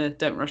partake in the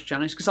Don't Rush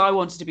challenge because I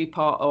wanted to be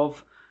part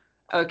of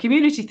a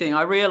community thing.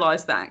 I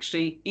realised that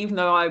actually, even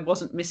though I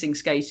wasn't missing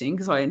skating,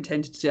 because I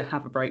intended to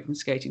have a break from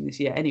skating this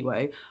year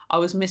anyway, I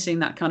was missing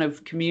that kind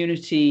of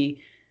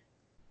community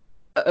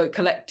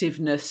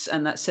collectiveness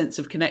and that sense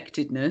of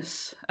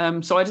connectedness.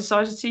 So I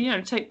decided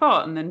to, take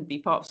part and then be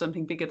part of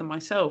something bigger than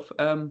myself.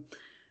 And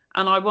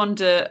I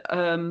wonder,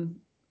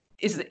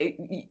 is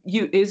it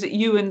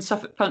you and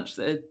Suffolk Punch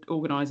that are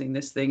organising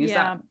this thing?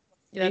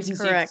 That's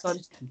correct.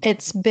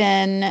 It's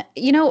been,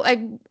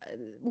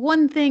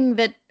 one thing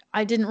that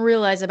I didn't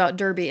realize about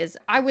Derby is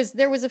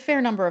there was a fair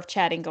number of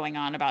chatting going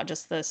on about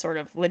just the sort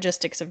of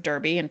logistics of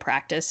Derby and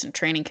practice and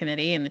training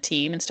committee and the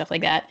team and stuff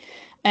like that.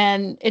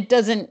 And it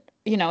doesn't,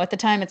 at the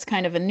time it's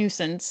kind of a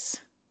nuisance,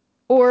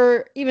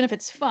 or even if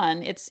it's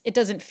fun, it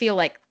doesn't feel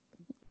like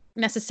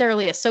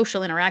necessarily a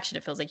social interaction.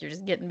 It feels like you're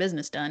just getting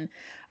business done.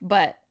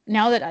 But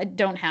now that I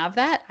don't have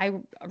that, I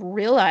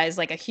realize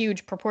like a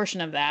huge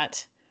proportion of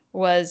that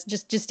was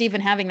just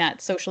even having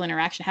that social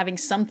interaction, having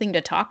something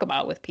to talk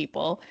about with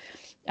people.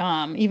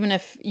 Even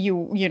if you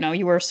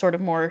were sort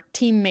of more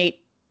teammate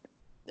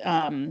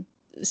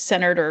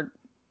centered or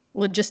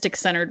logistics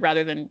centered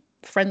rather than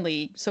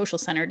friendly social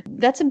centered.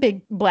 That's a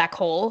big black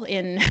hole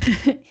in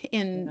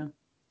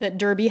that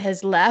Derby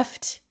has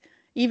left,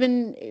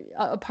 even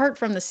apart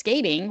from the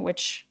skating,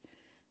 which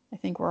I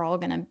think we're all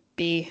going to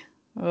be.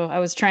 I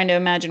was trying to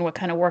imagine what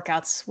kind of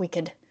workouts we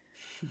could.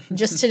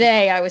 Just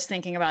today, I was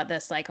thinking about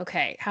this, like,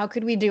 okay, how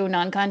could we do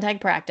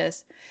non-contact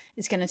practice?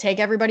 It's going to take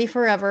everybody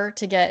forever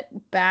to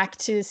get back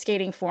to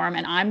skating form.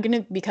 And I'm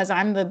going to, because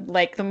I'm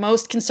the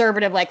most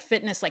conservative, like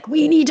fitness, like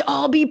we need to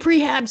all be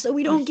prehab so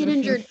we don't get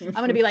injured. I'm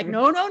going to be like,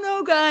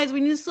 no, guys, we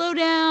need to slow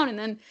down. And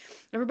then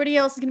everybody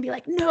else is going to be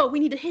like, no, we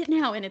need to hit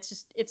now. And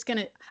it's going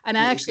to, and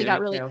I actually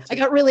got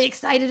really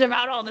excited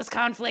about all this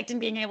conflict and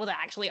being able to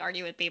actually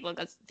argue with people,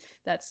 because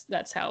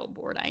that's how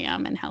bored I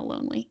am and how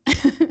lonely.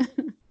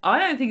 I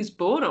don't think it's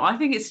boredom. I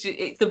think it's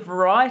the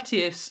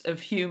variety of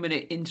human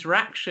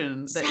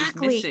interaction that is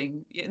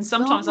missing. And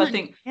sometimes I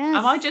think,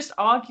 am I just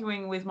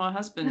arguing with my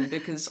husband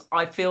because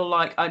I feel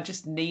like I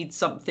just need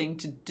something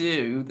to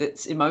do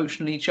that's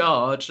emotionally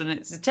charged? And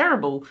it's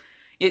terrible.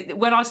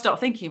 When I start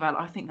thinking about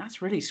it, I think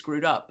that's really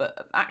screwed up.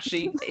 But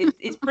actually,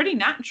 it's pretty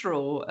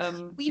natural.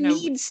 We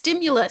need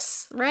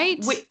stimulus,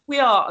 right? We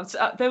are.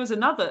 There was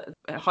another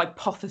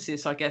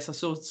hypothesis, I guess, I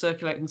saw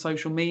circulating on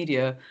social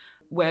media,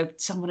 where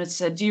someone had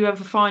said, do you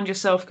ever find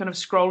yourself kind of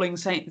scrolling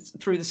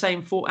through the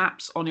same 4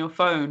 apps on your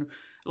phone,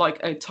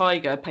 like a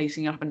tiger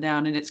pacing up and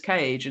down in its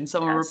cage? And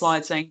someone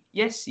replied saying,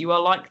 yes, you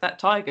are like that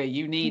tiger.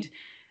 You need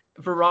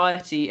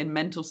variety and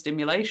mental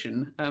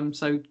stimulation.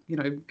 So,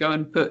 go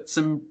and put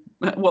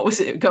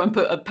go and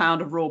put a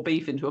pound of raw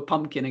beef into a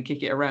pumpkin and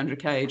kick it around your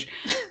cage.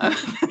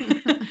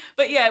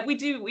 But yeah, we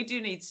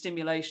do need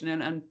stimulation,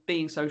 and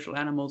being social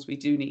animals, we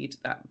do need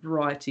that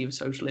variety of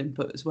social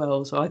input as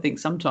well. So I think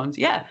sometimes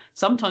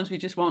we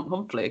just want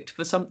conflict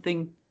for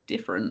something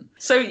different.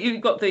 So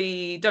you've got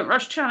the Don't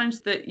Rush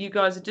challenge that you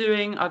guys are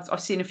doing.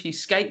 I've seen a few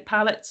skate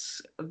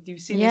pallets. Have you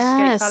seen these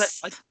skate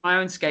pallets? I did my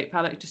own skate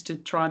pallet just to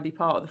try and be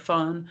part of the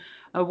fun.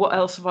 What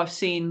else have I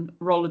seen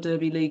roller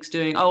derby leagues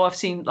doing? Oh, I've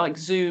seen like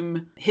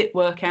Zoom HIIT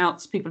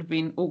workouts. People have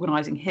been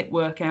organising HIIT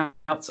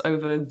workouts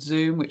over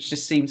Zoom, which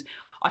just seems,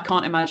 I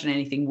can't imagine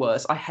anything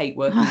worse. I hate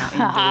working out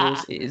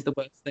indoors. It is the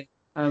worst thing.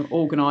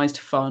 Organised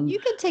fun. You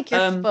could take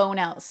your phone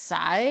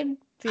outside.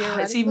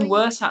 It's even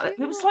worse out there. It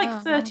was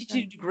like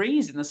 32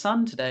 degrees in the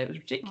sun today. It was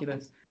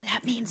ridiculous.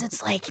 That means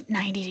it's like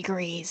 90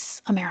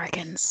 degrees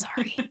Americans.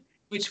 Sorry.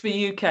 Which for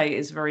UK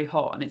is very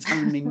hot, and it's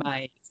only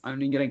May. It's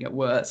only going to get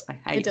worse. I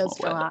hate it. It does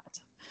feel hot.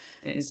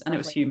 It is, and it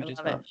was humid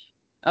as well.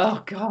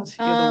 Oh God,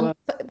 you're the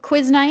worst.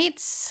 Quiz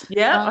nights.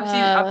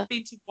 Yeah, I've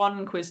been to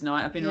one quiz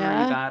night. I've been really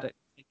bad at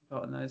taking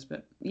part in those,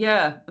 but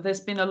yeah, there's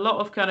been a lot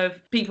of kind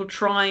of people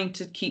trying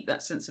to keep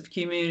that sense of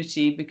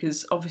community,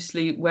 because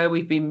obviously where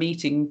we've been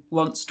meeting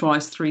once,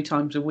 twice, 3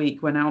 times a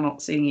week, we're now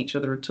not seeing each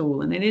other at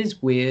all, and it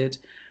is weird.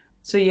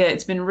 So yeah,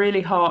 it's been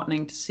really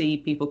heartening to see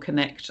people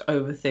connect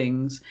over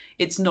things.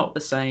 It's not the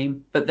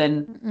same, but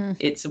then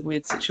it's a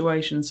weird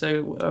situation.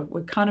 So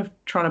we're kind of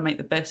trying to make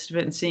the best of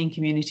it, and seeing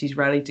communities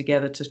rally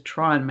together to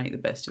try and make the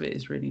best of it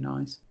is really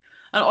nice.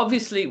 And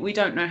obviously, we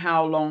don't know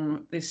how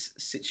long this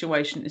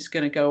situation is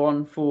going to go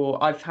on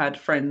for. I've had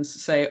friends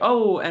say,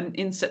 oh, and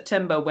in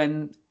September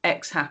when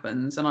X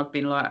happens, and I've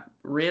been like,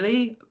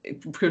 really?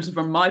 Because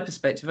from my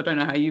perspective, I don't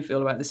know how you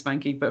feel about this,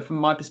 Spanky, but from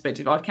my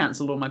perspective, I've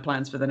cancelled all my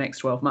plans for the next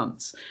 12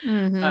 months.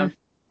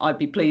 I'd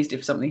be pleased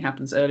if something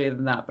happens earlier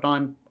than that,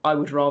 but I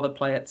would rather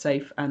play it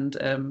safe and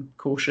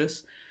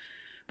cautious.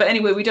 But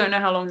anyway, we don't know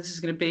how long this is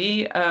going to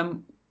be.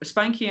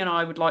 Spanky and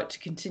I would like to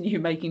continue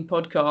making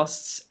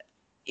podcasts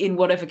in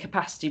whatever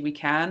capacity we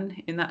can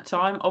in that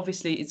time.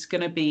 Obviously, it's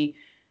going to be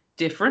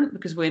different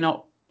because we're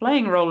not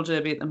playing roller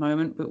derby at the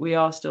moment, but we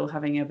are still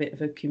having a bit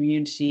of a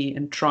community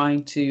and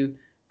trying to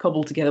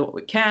cobble together what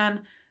we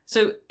can.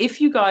 So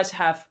if you guys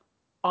have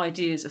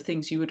ideas of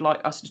things you would like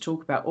us to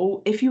talk about,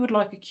 or if you would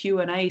like a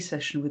Q&A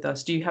session with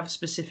us, do you have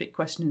specific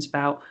questions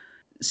about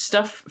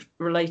stuff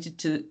related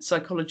to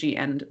psychology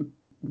and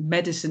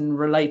medicine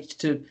related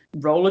to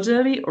roller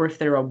derby, or if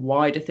there are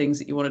wider things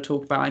that you want to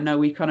talk about? I know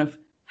we kind of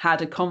had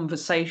a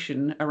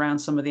conversation around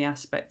some of the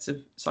aspects of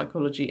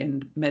psychology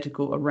and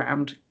medical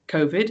around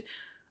COVID.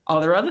 Are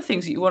there other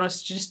things that you want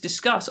us to just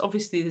discuss?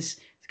 Obviously, this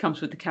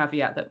comes with the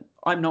caveat that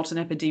I'm not an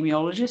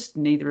epidemiologist,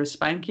 neither is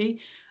Spanky.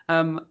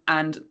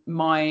 And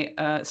my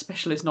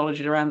specialist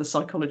knowledge around the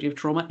psychology of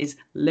trauma is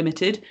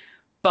limited.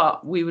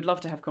 But we would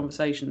love to have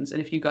conversations. And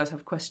if you guys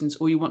have questions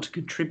or you want to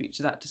contribute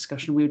to that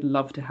discussion, we would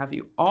love to have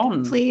you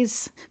on.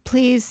 Please,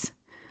 please.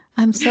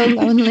 I'm so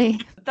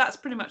lonely. That's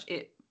pretty much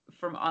it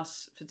from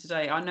us for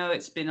today. I know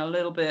it's been a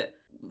little bit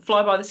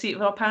fly by the seat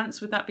of our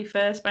pants. Would that be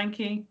fair,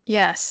 Spanky?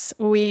 Yes,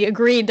 we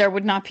agreed there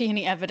would not be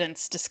any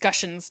evidence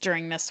discussions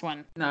during this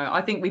one. No,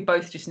 I think we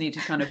both just need to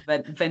kind of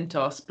vent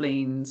our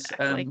spleens,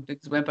 Exactly.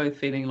 because we're both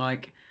feeling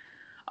like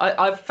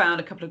I've found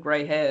a couple of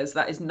grey hairs.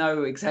 That is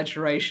no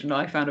exaggeration.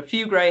 I found a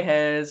few grey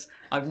hairs.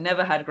 I've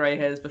never had grey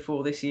hairs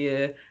before this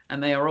year,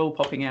 and they are all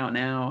popping out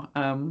now.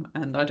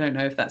 And I don't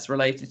know if that's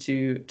related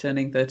to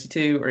turning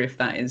 32 or if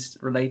that is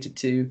related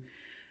to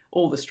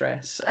all the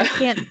stress. I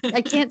can't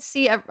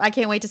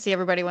wait to see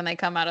everybody when they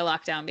come out of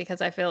lockdown,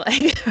 because I feel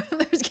like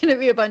there's going to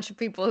be a bunch of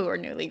people who are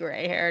newly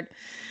gray haired.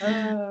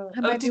 I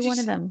might be one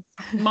of them.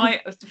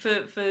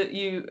 For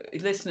you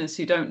listeners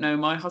who don't know,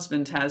 my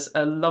husband has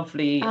a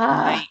lovely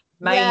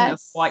mane yes.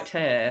 of white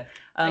hair.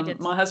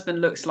 My husband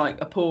looks like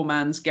a poor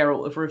man's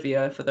Geralt of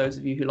Rivia, for those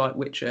of you who like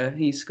Witcher.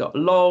 He's got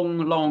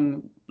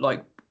long,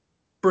 like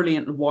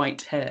brilliant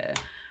white hair.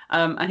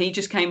 And he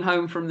just came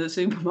home from the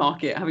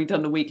supermarket having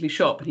done the weekly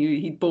shop, and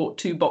he bought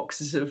 2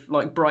 boxes of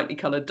like brightly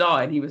coloured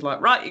dye, and he was like,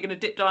 right, you're going to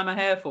dip dye my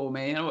hair for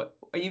me. And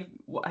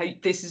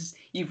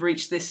you've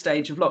reached this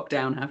stage of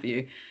lockdown, have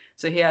you?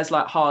 So he has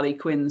like Harley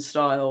Quinn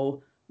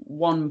style,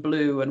 one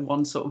blue and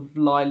one sort of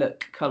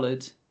lilac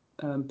coloured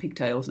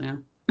pigtails now.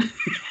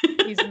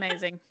 He's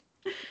amazing.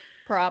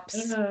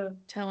 Props.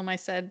 Tell him I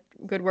said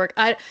good work.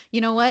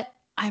 You know what?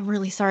 I'm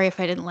really sorry if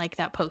I didn't like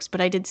that post,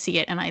 but I did see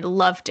it and I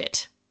loved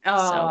it.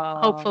 So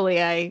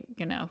hopefully I,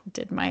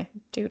 did my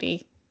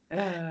duty.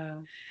 Yeah.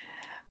 But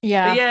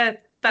yeah,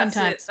 that's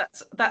it.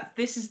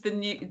 This is the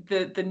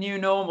new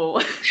normal.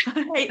 I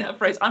hate that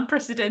phrase.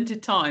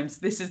 Unprecedented times.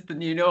 This is the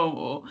new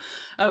normal.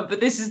 But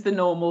this is the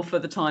normal for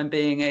the time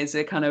being, is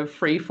a kind of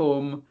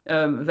free-form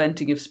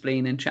venting of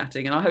spleen and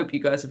chatting. And I hope you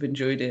guys have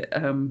enjoyed it.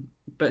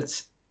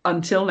 But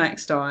until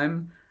next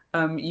time,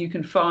 you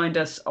can find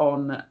us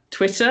on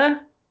Twitter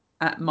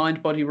at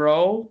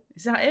MindBodyRoll.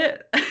 Is that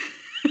it?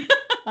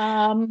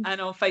 And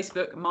on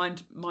Facebook,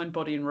 Mind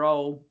Body and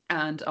Roll,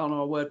 and on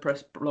our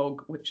WordPress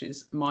blog, which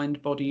is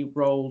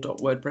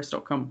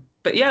mindbodyroll.wordpress.com.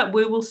 But yeah,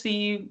 we will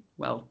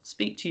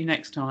speak to you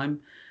next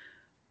time.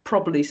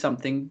 Probably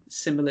something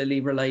similarly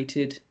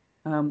related.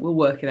 We'll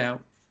work it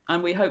out.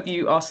 And we hope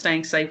you are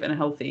staying safe and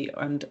healthy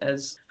and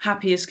as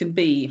happy as can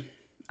be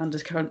under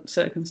current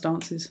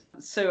circumstances.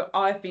 So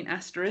I've been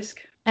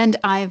Asterisk. And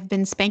I've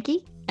been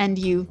Spanky. And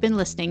you've been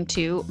listening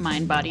to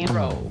Mind, Body, and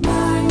Roll.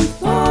 Mind,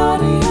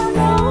 Body, and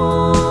Roll.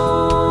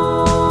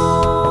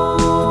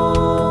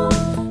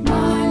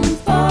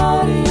 Mind,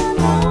 Body, and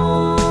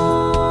Roll.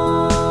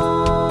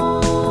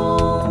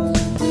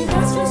 With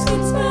Asterisk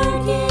and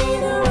Spanky,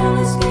 the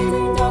realest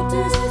giving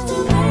doctors is to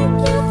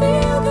make you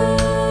feel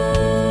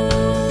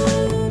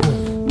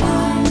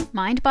good.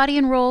 Mind, Body,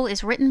 and Roll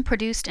is written,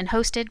 produced, and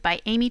hosted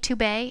by Amy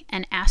Toubé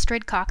and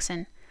Astrid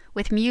Coxon,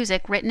 with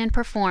music written and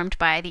performed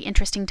by the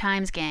Interesting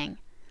Times Gang.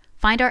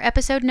 Find our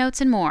episode notes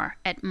and more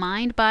at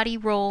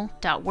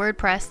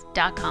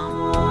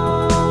mindbodyroll.wordpress.com.